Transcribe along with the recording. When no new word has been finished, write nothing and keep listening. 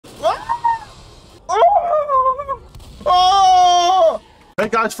Hey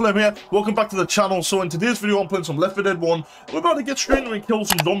guys, Flem here. Welcome back to the channel. So in today's video, I'm playing some Left 4 Dead 1. We're about to get straight in and kill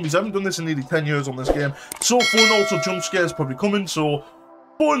some zombies. I haven't done this in nearly 10 years on this game. So fun, also jump scares probably coming, so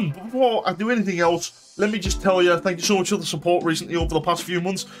fun. Before I do anything else, let me just tell you, thank you so much for the support recently over the past few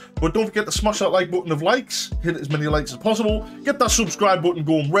months. But don't forget to smash that like button of likes, hit as many likes as possible, get that subscribe button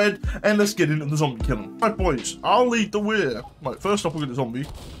going red, and let's get into the zombie killing. Right boys, I'll lead the way. Right, first up we got a zombie.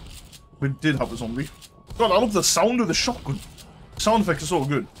 We did have a zombie. God, I love the sound of the shotgun. Sound effects are so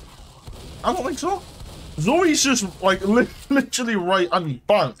good. I don't think so. Zoe's just like literally right and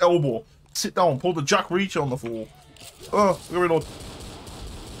bang, elbow. Sit down, pull the Jack Reacher on the floor. Oh, we're reload.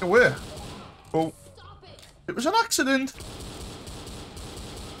 Where? Oh, it was an accident.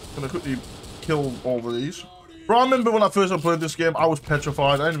 Gonna quickly kill all of these. But I remember when I first played this game, I was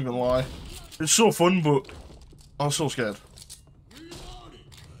petrified. I ain't even gonna lie. It's so fun, but I was so scared.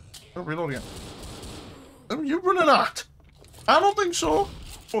 Oh, reload again. Are you running at? I don't think so.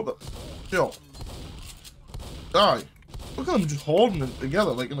 What the? Yo. Die. Look at them just holding it together,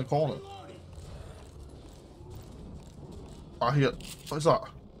 like in the corner. I hear. What is that?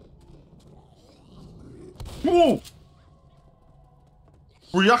 Whoa!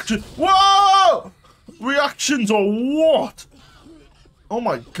 Reaction. Whoa! Reactions or what? Oh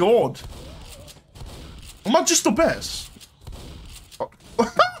my god. Am I just the best? Fuck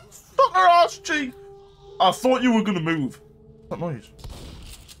her ass, G. I thought you were gonna move. That noise.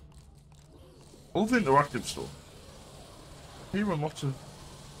 All the interactive stuff. Hearing lots of.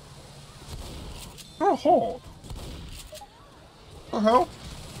 Oh, horde. What the hell?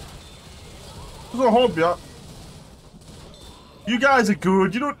 There's a horde yet. You guys are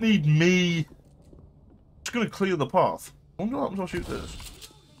good. You don't need me. Just gonna clear the path. I wonder what happens when I shoot this.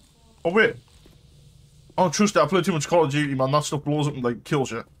 Oh wait. I don't trust it. I play too much Call of Duty, man. That stuff blows up and like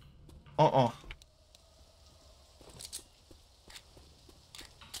kills you.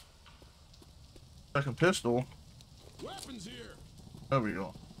 Second pistol. Weapons here. There we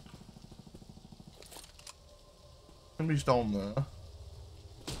go. Somebody's down there.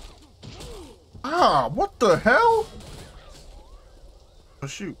 Ah, what the hell? Oh,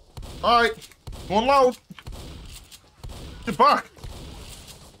 shoot. Alright. Going loud. Get back.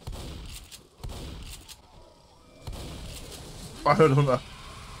 I heard a hunter.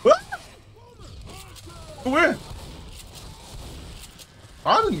 Where?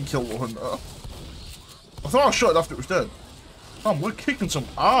 I didn't kill the hunter. I thought I shot it after it was dead. Man, we're kicking some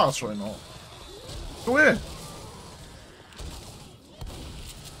ass right now. Go here.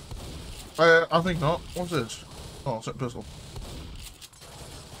 I think not. What's this? Oh, it's a pistol.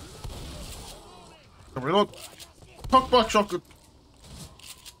 Reload. Tuck back shotgun.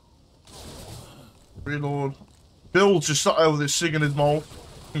 Reload. Bill's just sat there with his cig in his mouth.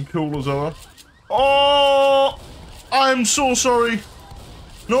 And cool as ever. Oh! I'm so sorry.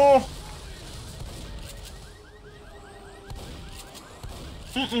 No.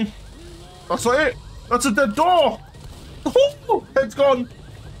 That's not it. That's a dead door. Oh, head's gone.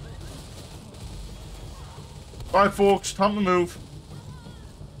 Right, folks, time to move.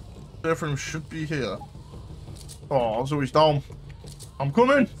 Everything should be here. Oh, so he's down. I'm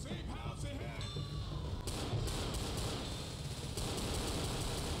coming.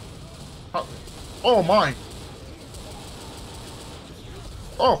 Oh my.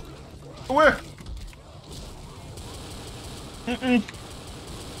 Oh, where?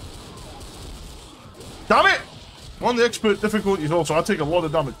 Damn it! I'm on the expert difficulties also, I take a lot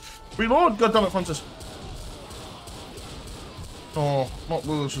of damage. Reload! God damn it, Francis. Oh, not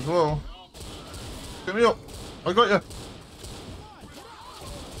Lewis as well. Get me up. I got you.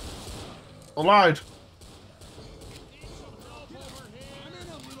 I lied.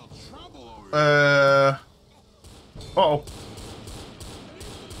 Uh-oh.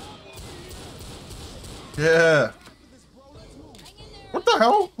 Yeah. What the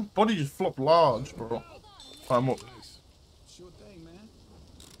hell? My body just flopped large, bro. I'm up.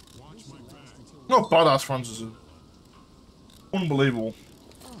 No badass Francis is. Unbelievable.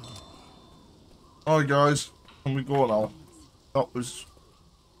 Alright guys, can we go now? That was...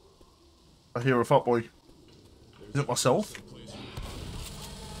 I hear a fat boy. Is it myself?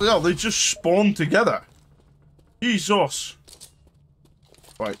 Yeah, they just spawned together. Jesus.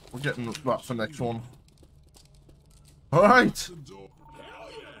 Right, we're getting that for next one. Alright.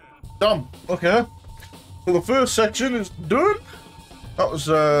 Done. Okay. So the first section is done. That was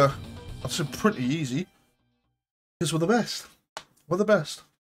that's pretty easy. Because we're the best. We're the best.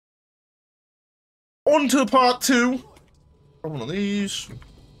 On to part 2. One of these.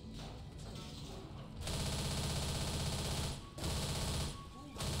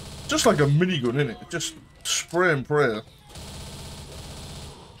 Just like a minigun, innit? Just spray and pray.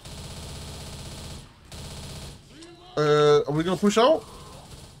 Are we gonna push out?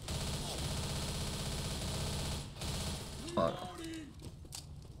 Alright.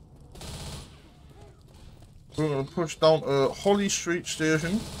 We're gonna push down Holly Street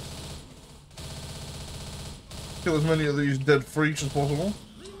Station. Kill as many of these dead freaks as possible.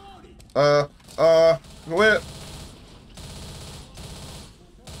 Wait.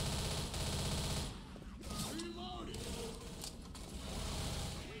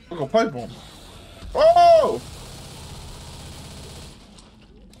 I got a pipe bomb. Oh!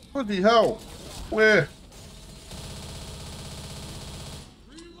 Bloody hell. Where?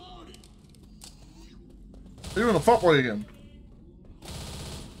 You're in a fuckway again.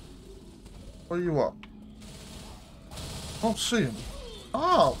 Where are you at? I don't see him.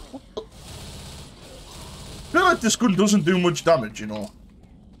 Ah, what the? I feel like this gun doesn't do much damage, you know.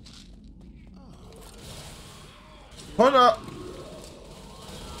 Why not?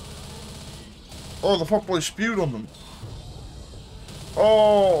 Oh, the fuckboy spewed on them.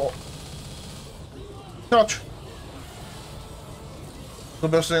 Oh! Touch! The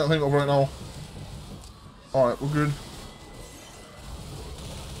best thing I think of right now. Alright, we're good.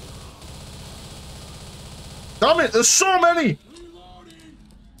 Damn it, there's so many!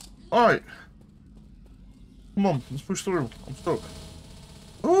 Alright. Come on, let's push through. I'm stuck.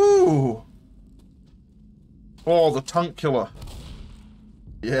 Ooh! Oh, the tank killer.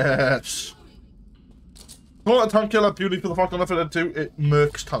 Yes. Not a tank killer purely for the fact on LFD 2, it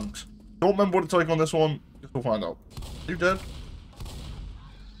murks tanks. Don't remember what it's like on this one. Just go find out. You dead?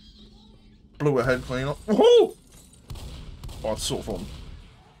 Blew a head clean up. Woohoo! Oh, it's so fun.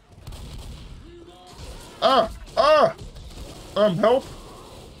 Help!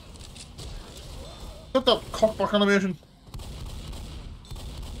 Get that cockback animation.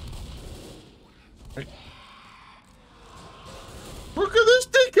 Right. Look at this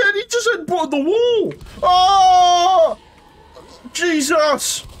dickhead, he just headbutted the wall! Oh!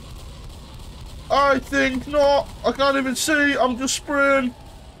 Jesus! I think not. I can't even see, I'm just spraying.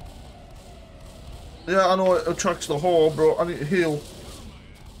 Yeah, I know it attracts the whore, bro. I need to heal.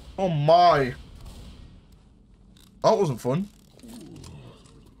 Oh my. That wasn't fun.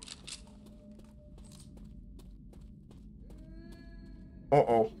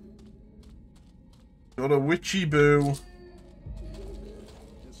 Uh-oh. Got a witchy boo.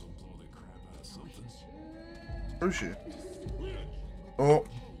 Where is she? Oh.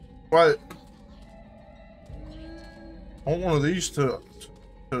 Right. I want one of these to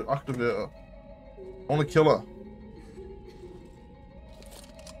activate her. I want to kill her.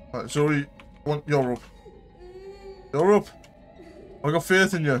 Right, Zoe, you're up. You're up. I got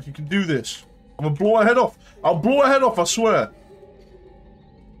faith in you. You can do this. I'm gonna blow her head off. I'll blow her head off, I swear.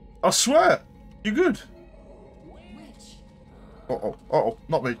 I swear. You're good. Uh-oh. Uh-oh.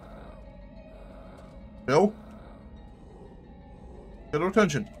 Not me. Bill? Get her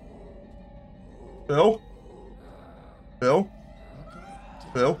attention. Bill? Bill?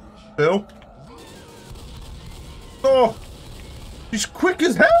 Bill? Bill? Oh! She's quick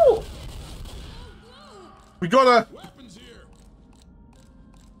as hell! We gotta...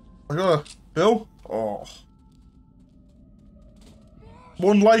 I gotta... Bill? Oh.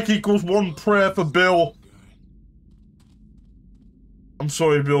 1 like equals 1 prayer for Bill. I'm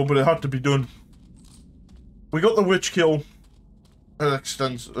sorry, Bill, but it had to be done. We got the witch kill at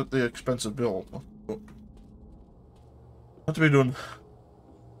the expense of Bill. Had to be done.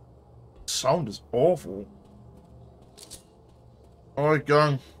 Sound is awful. Alright,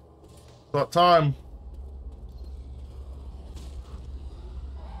 gang. That time.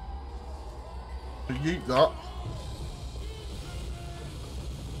 To yeet that.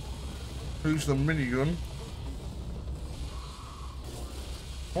 Who's the minigun?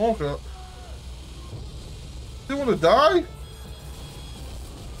 Okay. Do you want to die?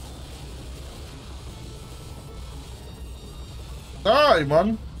 Die,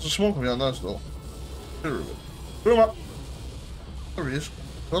 man. There's a smoke behind there still. Get rid of it. Put him up. There he is.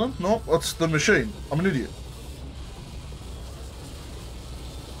 Got him? No, that's the machine. I'm an idiot.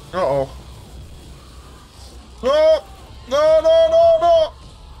 Uh-oh. No! No, no, no, no!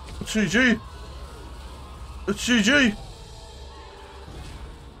 It's GG. It's GG.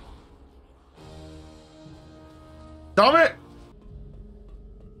 Damn it!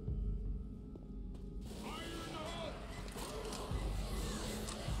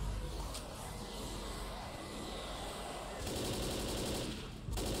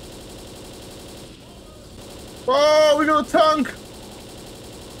 Oh, we got a tank!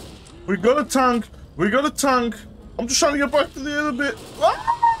 We got a tank! We got a tank! I'm just trying to get back to the other bit.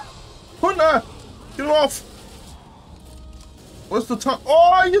 Ah! Hunter! Get him off! Where's the tank?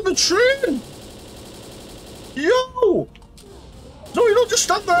 Oh, I hit the train! Yo! No, you don't just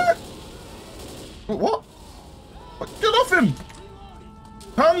stand there! What? Get off him!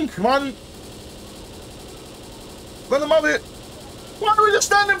 Tank, man! Let him have it! Why do we just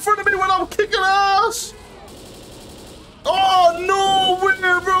stand in front of me when I'm kicking ass? Oh, no way,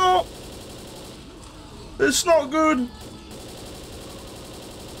 bro! It's not good.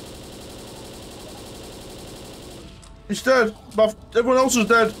 He's dead. Everyone else is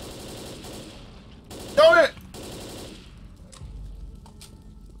dead. Got it!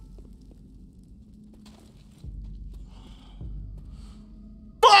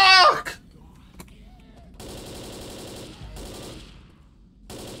 Fuck!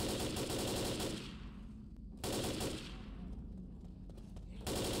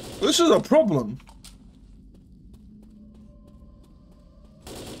 This is a problem.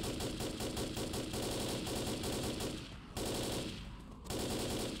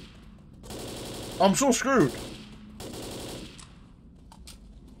 I'm so screwed.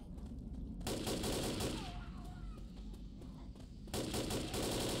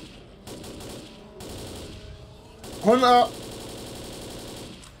 Hunter.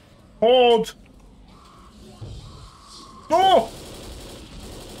 Hold. No!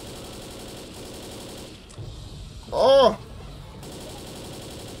 Oh!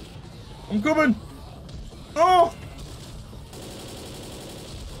 I'm coming! No!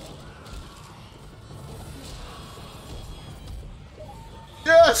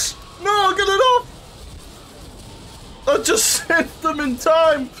 Yes! No, get it off! I just saved them in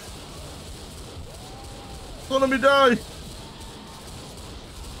time! Don't let me die! It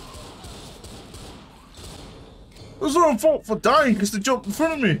was their own fault for dying because they jumped in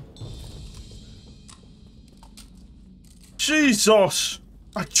front of me. Jesus!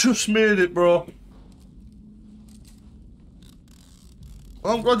 I just made it, bro.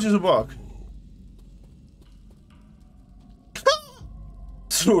 Well, I'm glad you're back.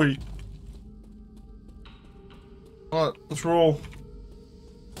 Sweet. Alright, let's roll.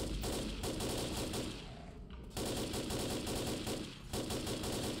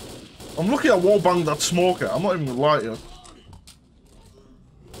 I'm lucky I wallbanged that smoker. I'm not even gonna lie to you.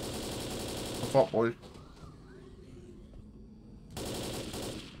 A fat boy.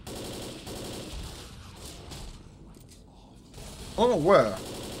 I don't know where.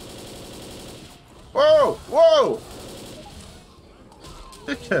 Whoa! Whoa!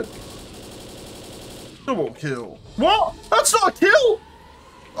 Dickhead. Double kill. What? That's not a kill!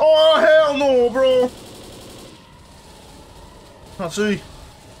 Oh, hell no, bro. I see.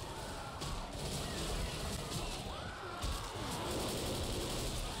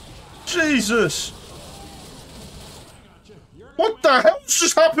 Jesus! What the hell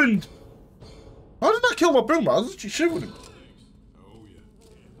just happened? How did I kill my boomer? I was literally shooting him.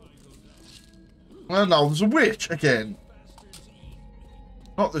 And now there's a witch again.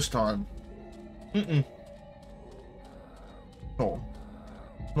 Not this time. Mm-mm. No.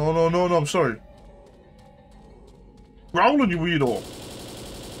 No, no, no, no, I'm sorry. Growling, you weirdo.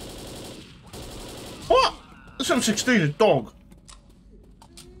 What? This M16 is dog.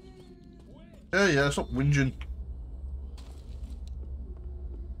 Yeah, stop whinging.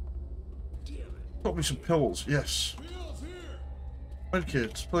 Got me some pills, yes.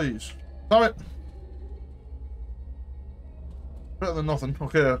 Medkits, please. Damn it. Better than nothing.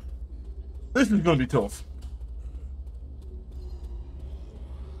 Okay. This is gonna be tough.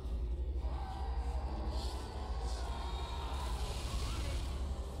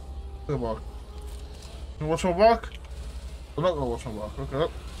 Stay back. You watch my back? I'm not gonna watch my back,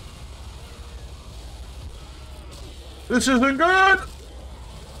 okay. This isn't good!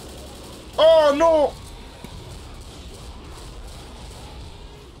 Oh no!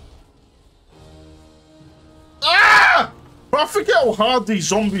 Ah! But I forget how hard these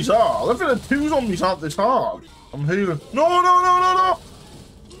zombies are. I think the 2 zombies aren't this hard. I'm healing. No, no, no, no, no!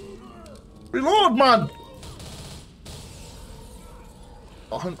 Reload, man!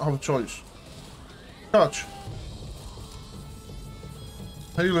 I don't have a choice. Catch.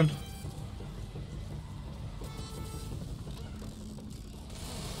 Healing.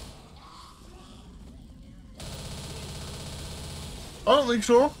 I don't think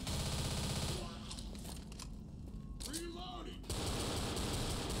so.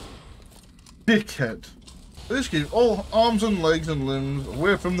 Dickhead. This game, all arms and legs and limbs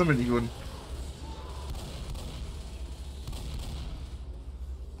away from the minigun.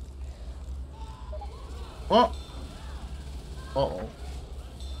 What? Uh-oh.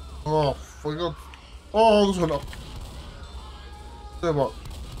 Oh, for God. Oh, there's one up. Stay back.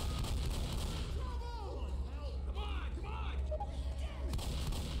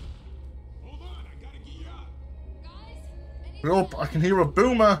 Oh, I can hear a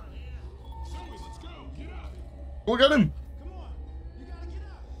boomer. Go get him.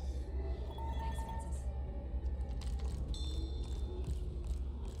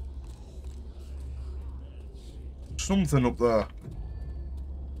 Something up there.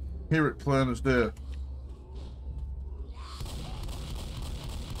 Hear it plain as day.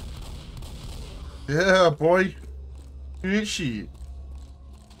 Yeah, boy. Ain't she?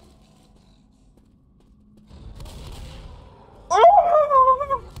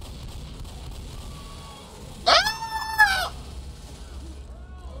 Oh! Ah!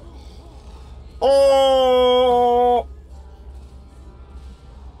 Oh!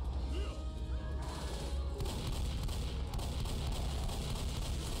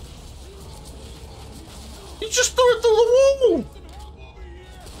 He just threw it through the wall!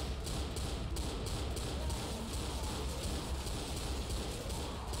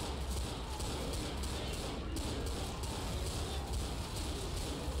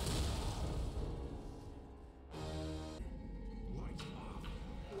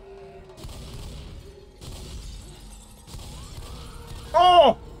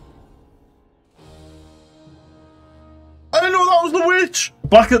 Oh! I didn't know that was the witch!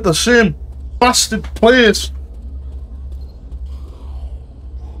 Back at the same bastard place.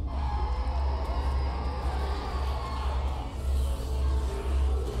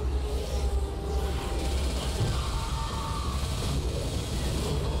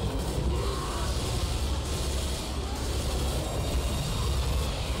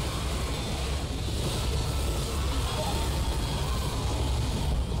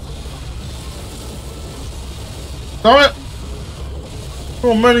 Damn it!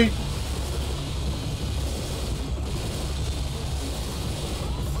 So many.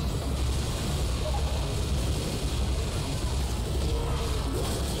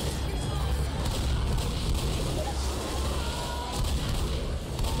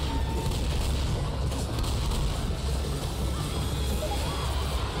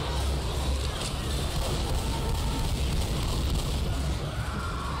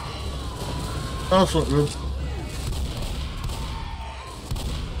 That's not good.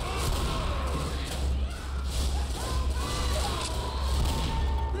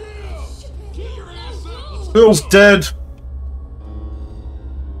 Bill's dead.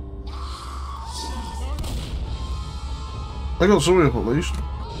 I got Zoe up at least.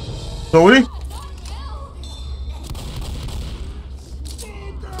 Zoe?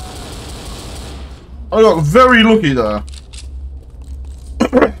 I got very lucky there.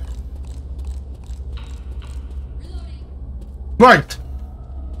 Right.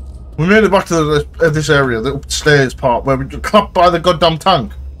 We made it back to this area, the upstairs part where we got clapped by the goddamn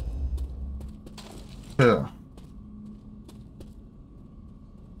tank. Yeah.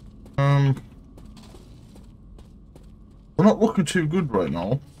 We're not looking too good right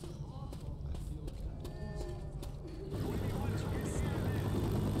now.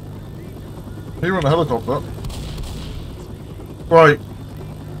 Here on a helicopter. Right.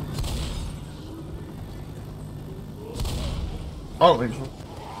 I don't think so.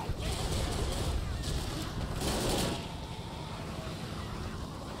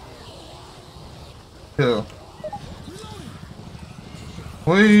 Yeah.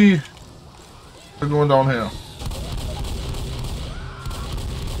 We're going down here.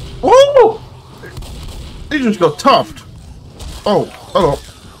 Whoa! He just got toughed. Oh, hello.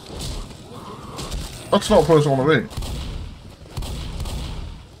 That's not a place I want to be.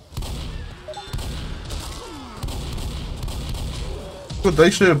 Good, they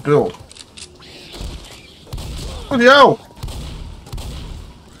saved Bill. Bloody hell!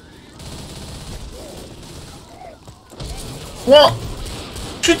 What?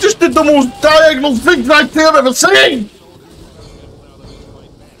 She just did the most diagonal zigzag thing I've ever seen!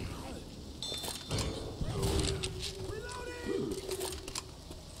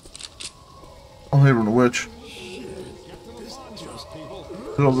 I'm hearing a witch.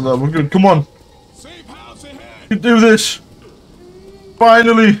 Get over there, we're good, come on. You can do this.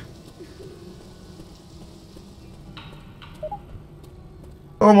 Finally.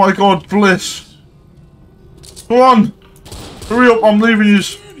 Oh my god, bliss. Come on. Hurry up, I'm leaving you.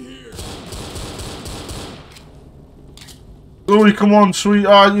 Louie, come on,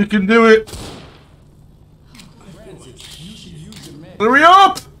 sweetheart, you can do it. Hurry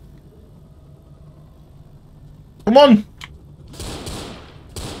up! Come on.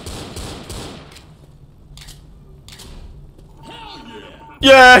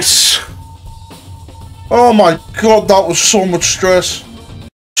 Yes! Oh my god, that was so much stress.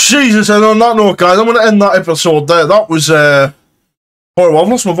 Jesus, and on that note, guys, I'm going to end that episode there. That was, Alright, well,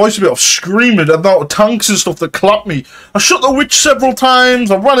 I've lost my voice a bit. I've screamed about tanks and stuff that clapped me. I shot the witch several times.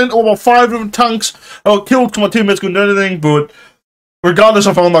 I ran into about 5 different tanks. I got killed because my teammates couldn't do anything, but regardless,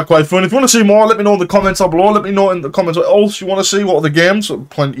 I found that quite fun. If you want to see more, let me know in the comments down below. Let me know in the comments what else you want to see, what other games.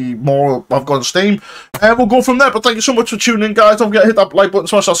 Plenty more I've got on Steam. And we'll go from there. But thank you so much for tuning in, guys. Don't forget to hit that like button,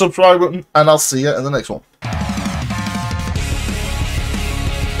 smash that subscribe button, and I'll see you in the next one.